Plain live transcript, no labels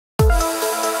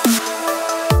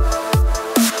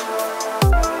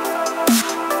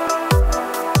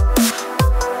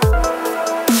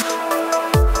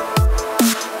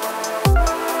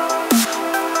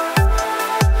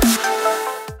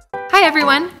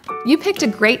You picked a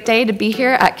great day to be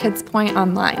here at KidsPoint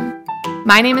Online.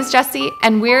 My name is Jessie,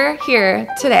 and we're here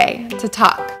today to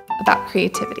talk about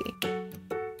creativity.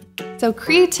 So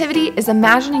creativity is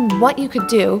imagining what you could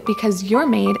do because you're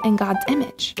made in God's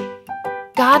image.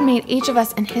 God made each of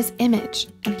us in His image,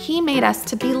 and He made us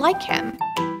to be like Him.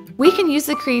 We can use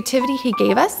the creativity He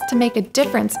gave us to make a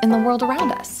difference in the world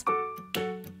around us.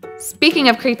 Speaking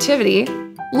of creativity,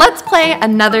 let's play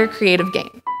another creative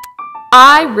game.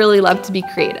 I really love to be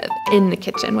creative in the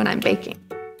kitchen when I'm baking.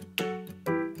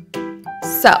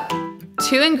 So,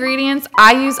 2 ingredients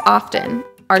I use often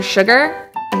are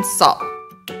sugar and salt.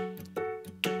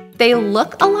 They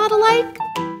look a lot alike,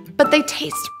 but they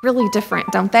taste really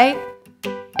different, don't they?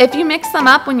 If you mix them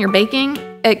up when you're baking,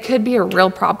 it could be a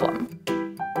real problem.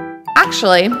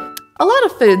 Actually, a lot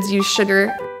of foods use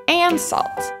sugar and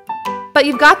salt, but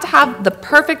you've got to have the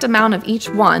perfect amount of each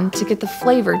one to get the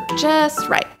flavor just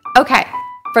right. Okay,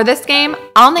 for this game,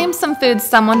 I'll name some foods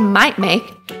someone might make,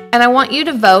 and I want you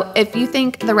to vote if you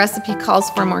think the recipe calls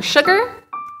for more sugar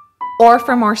or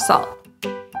for more salt.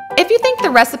 If you think the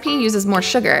recipe uses more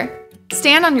sugar,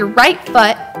 stand on your right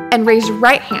foot and raise your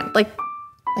right hand, like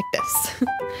this.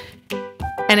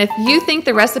 And if you think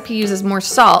the recipe uses more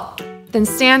salt, then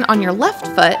stand on your left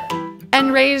foot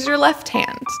and raise your left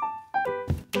hand.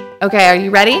 Okay, are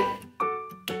you ready?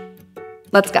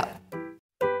 Let's go.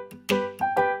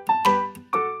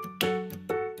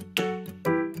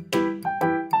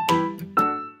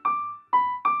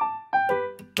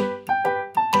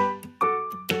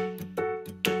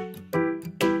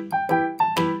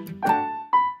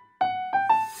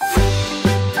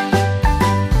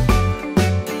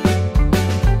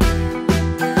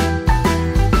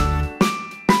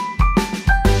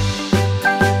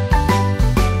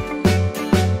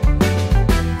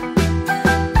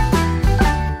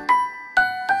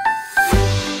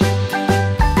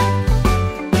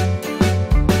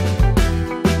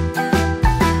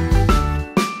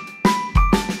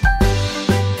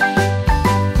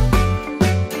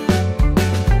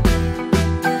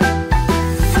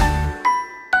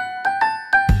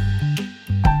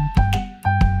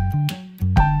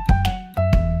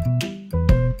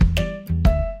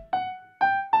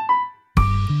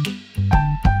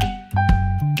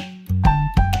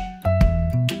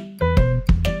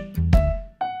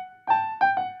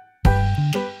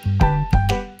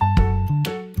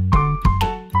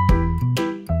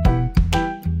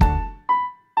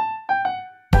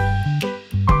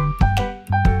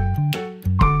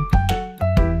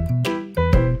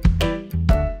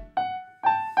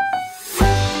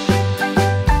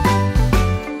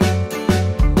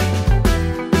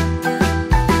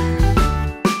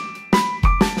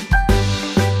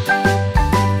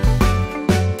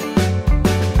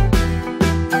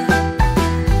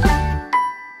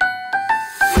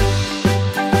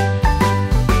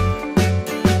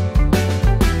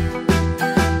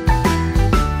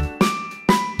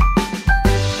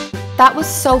 That was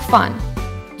so fun.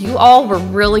 You all were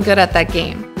really good at that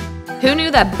game. Who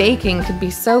knew that baking could be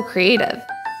so creative?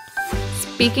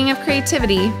 Speaking of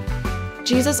creativity,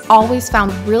 Jesus always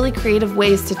found really creative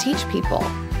ways to teach people,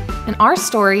 and our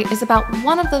story is about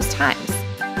one of those times.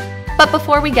 But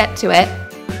before we get to it,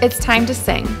 it's time to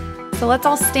sing. So let's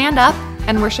all stand up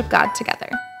and worship God together.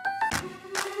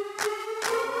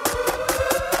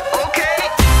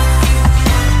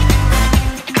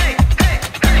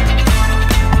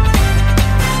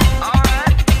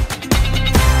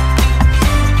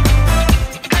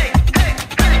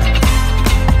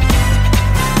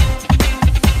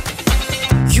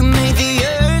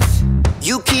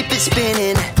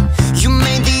 Spinning. You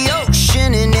made the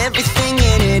ocean and everything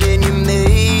in it, and you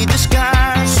made the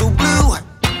sky so blue,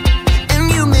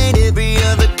 and you made every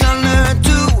other color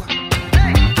too.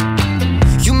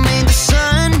 You made the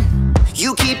sun,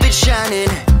 you keep it shining.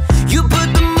 You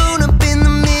put the moon up in the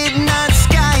midnight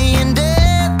sky, and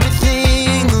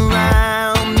everything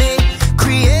around me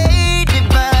created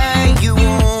by you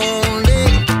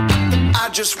only. I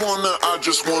just wanna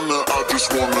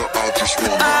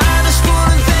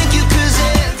thank you, 'cause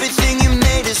everything you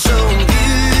made is so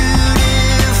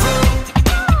beautiful.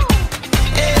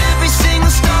 Every single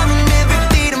star and every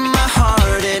beat of my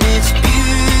heart, and it's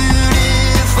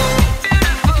beautiful.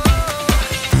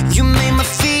 You made my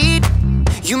feet,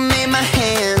 you made my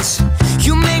hands,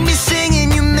 you made me sing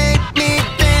and you make me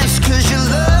dance, 'cause your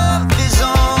love is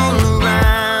all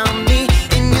around me,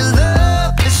 and your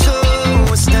love is so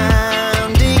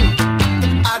astounding.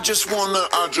 I just wanna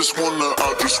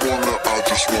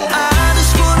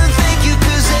thank you,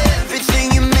 'cause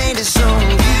everything you made is so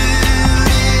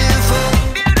beautiful.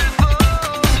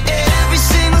 Every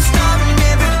single star and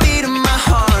every beat of my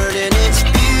heart, and it's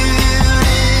beautiful.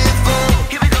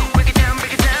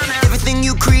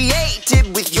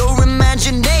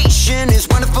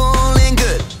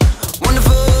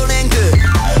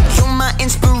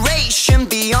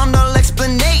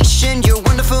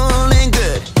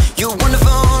 You're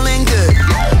wonderful and good.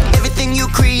 Everything you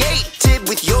created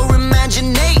with your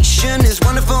imagination is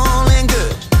wonderful and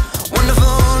good.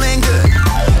 Wonderful and good.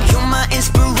 You're my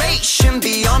inspiration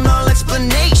beyond all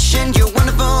explanation. You're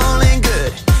wonderful and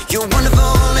good. You're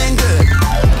wonderful and good.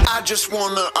 I just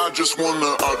wanna thank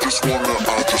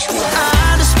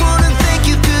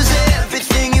you, 'cause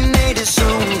everything you made is so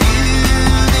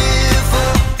beautiful.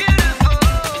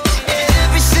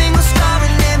 Every single star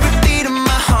and every beat of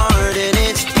my heart, and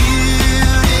it's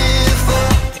beautiful.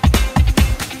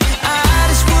 I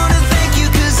just wanna thank you,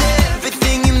 'cause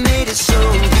everything you made is so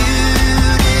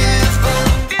beautiful.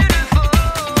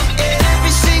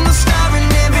 Every single star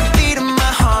and every beat of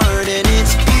my heart, and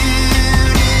it's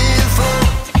beautiful.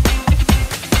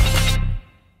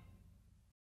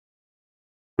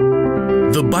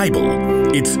 The Bible.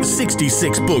 It's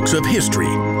 66 books of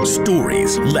history,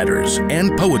 stories, letters,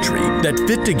 and poetry that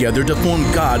fit together to form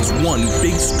God's one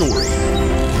big story.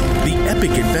 The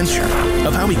epic adventure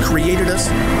of how He created us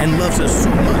and loves us so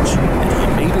much that He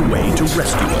made a way to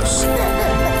rescue us.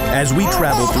 As we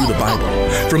travel through the Bible,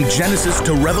 from Genesis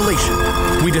to Revelation,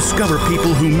 we discover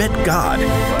people who met God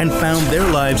and found their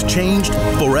lives changed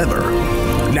forever.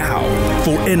 Now,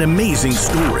 for an amazing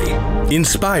story,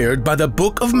 inspired by the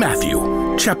book of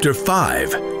Matthew, chapter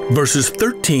 5, verses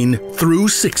 13 through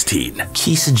 16.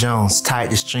 Keisha Jones tied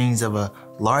the strings of a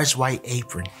large white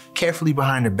apron carefully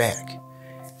behind her back.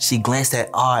 She glanced at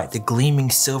awe at the gleaming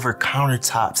silver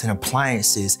countertops and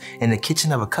appliances in the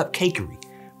kitchen of a cupcakery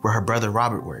where her brother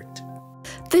Robert worked.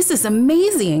 This is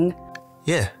amazing.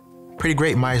 Yeah, pretty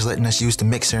great Myers letting us use the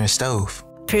mixer and stove.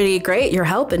 Pretty great, you're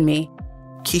helping me.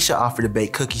 Keisha offered to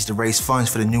bake cookies to raise funds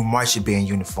for the new marching band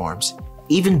uniforms.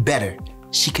 Even better,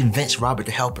 she convinced Robert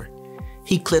to help her.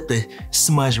 He clipped the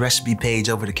smudged recipe page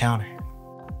over the counter.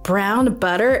 Brown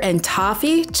butter and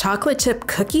toffee chocolate chip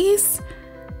cookies?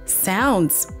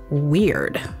 Sounds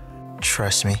weird.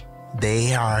 Trust me,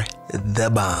 they are the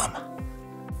bomb.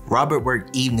 Robert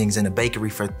worked evenings in a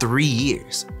bakery for 3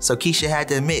 years, so Keisha had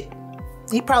to admit,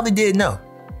 he probably did know.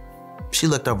 She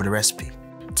looked over the recipe.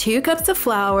 2 cups of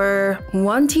flour,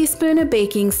 1 teaspoon of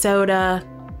baking soda,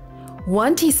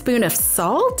 1 teaspoon of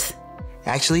salt?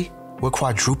 Actually, we're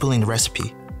quadrupling the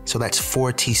recipe, so that's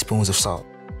 4 teaspoons of salt.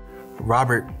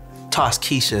 Robert tossed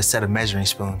Keisha a set of measuring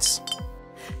spoons.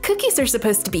 Cookies are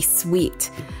supposed to be sweet.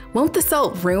 Won't the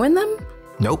salt ruin them?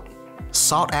 Nope,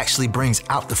 salt actually brings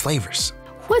out the flavors.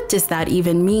 What does that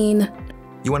even mean?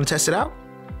 You want to test it out?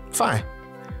 Fine.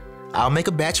 I'll make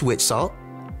a batch with salt.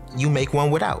 You make one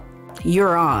without.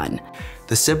 You're on.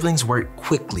 The siblings worked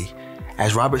quickly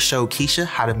as Robert showed Keisha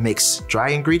how to mix dry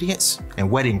ingredients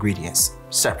and wet ingredients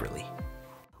separately.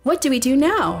 What do we do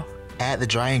now? Add the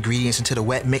dry ingredients into the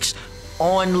wet mix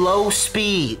on low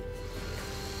speed.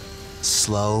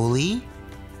 Slowly,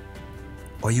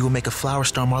 or you will make a flour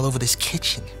storm all over this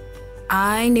kitchen.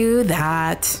 I knew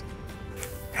that.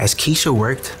 As Keisha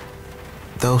worked,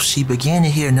 though, she began to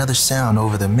hear another sound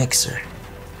over the mixer.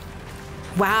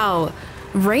 Wow,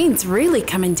 rain's really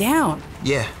coming down.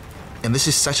 Yeah, and this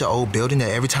is such an old building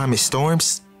that every time it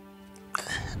storms,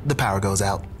 the power goes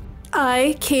out.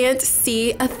 I can't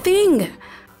see a thing.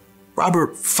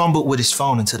 Robert fumbled with his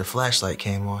phone until the flashlight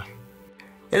came on.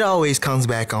 It always comes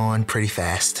back on pretty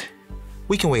fast.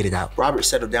 We can wait it out. Robert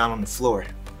settled down on the floor,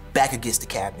 back against the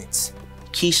cabinets.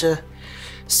 Keisha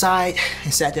sighed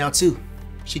and sat down too.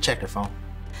 She checked her phone.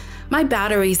 My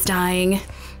battery's dying.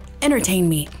 Entertain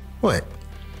me. What?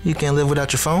 You can't live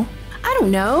without your phone? I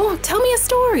don't know. Tell me a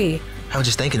story. I was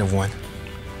just thinking of one.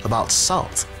 About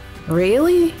salt.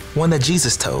 Really? One that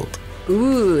Jesus told.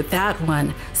 Ooh, that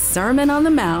one. Sermon on the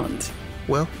Mount.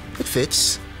 Well, it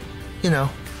fits. You know,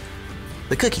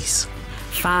 the cookies.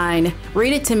 Fine.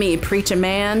 Read it to me, preacher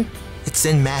man. It's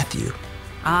in Matthew.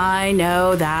 I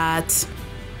know that.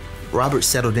 Robert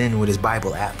settled in with his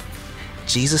Bible app.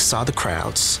 Jesus saw the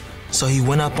crowds, so he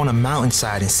went up on a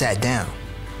mountainside and sat down.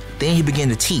 Then he began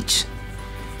to teach.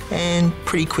 And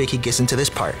pretty quick he gets into this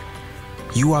part.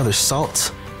 You are the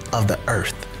salt of the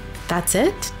earth. That's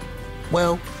it?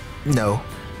 Well, no.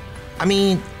 I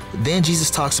mean, then Jesus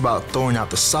talks about throwing out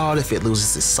the salt if it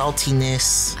loses its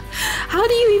saltiness. How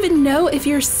do you even know if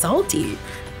you're salty?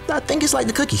 I think it's like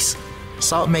the cookies.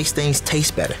 Salt makes things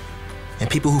taste better. And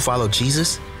people who follow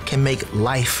Jesus can make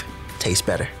life taste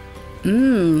better.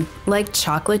 Like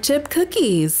chocolate chip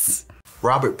cookies.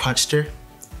 Robert punched her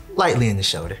lightly in the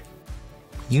shoulder.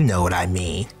 You know what I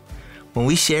mean. When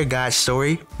we share God's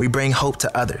story, we bring hope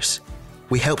to others.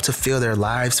 We help to fill their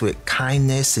lives with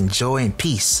kindness and joy and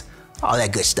peace. All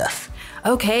that good stuff.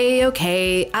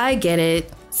 Okay, I get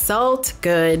it. Salt,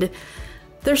 good.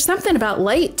 There's something about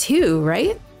light too,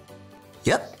 right?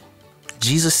 Yep.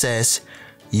 Jesus says,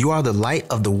 "You are the light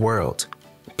of the world."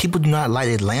 People do not light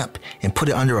a lamp and put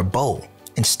it under a bowl.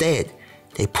 Instead,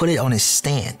 they put it on a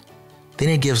stand. Then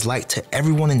it gives light to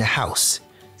everyone in the house.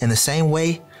 In the same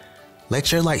way,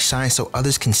 let your light shine so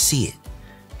others can see it.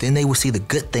 Then they will see the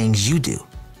good things you do,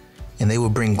 and they will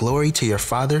bring glory to your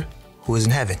Father who is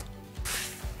in heaven.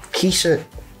 Keisha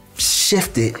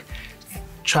shifted,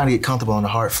 trying to get comfortable on the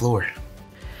hard floor.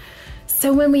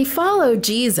 So when we follow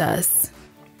Jesus,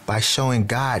 By showing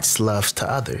God's love to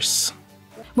others.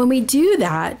 when we do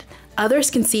that,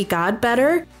 others can see God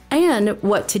better and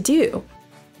what to do.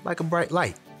 Like a bright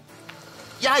light.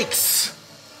 Yikes!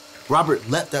 Robert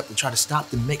leapt up to try to stop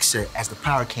the mixer as the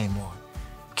power came on.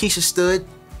 Keisha stood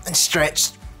and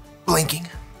stretched, blinking.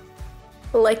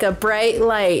 Like a bright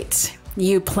light.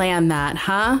 You planned that,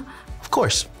 huh? Of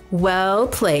course. Well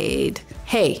played.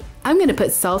 Hey, I'm gonna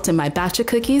put salt in my batch of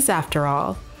cookies after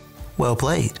all. Well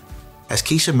played. As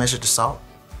Keisha measured the salt,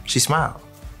 she smiled.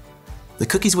 The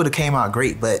cookies would have came out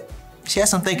great, but she had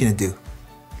some thinking to do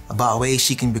about ways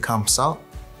she can become salt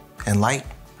and light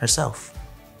herself.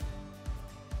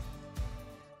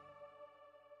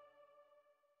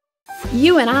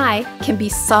 You and I can be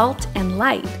salt and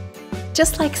light.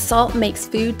 Just like salt makes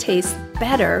food taste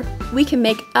better, we can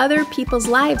make other people's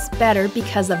lives better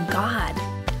because of God.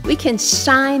 We can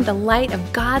shine the light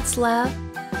of God's love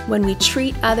when we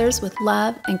treat others with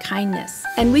love and kindness.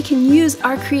 And we can use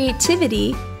our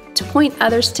creativity to point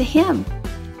others to Him.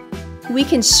 We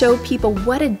can show people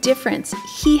what a difference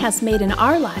He has made in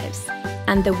our lives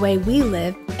and the way we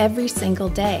live every single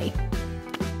day.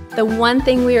 The one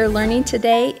thing we are learning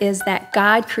today is that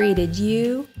God created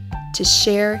you to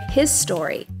share His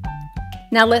story.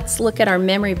 Now let's look at our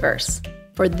memory verse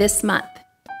for this month.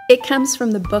 It comes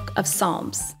from the book of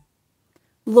Psalms.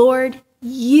 Lord,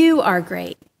 you are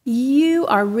great. You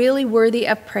are really worthy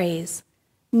of praise.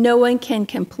 No one can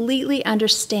completely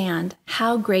understand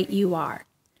how great you are.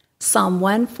 Psalm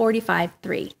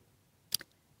 145:3.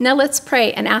 Now let's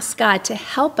pray and ask God to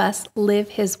help us live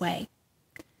His way.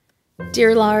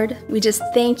 Dear Lord, we just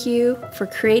thank you for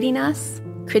creating us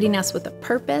with a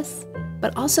purpose,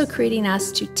 but also creating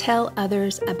us to tell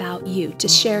others about you, to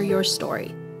share your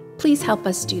story. Please help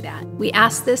us do that. We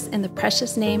ask this in the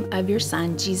precious name of your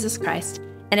Son, Jesus Christ.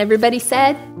 And everybody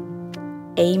said,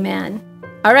 Amen.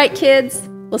 All right, kids,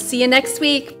 we'll see you next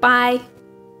week. Bye.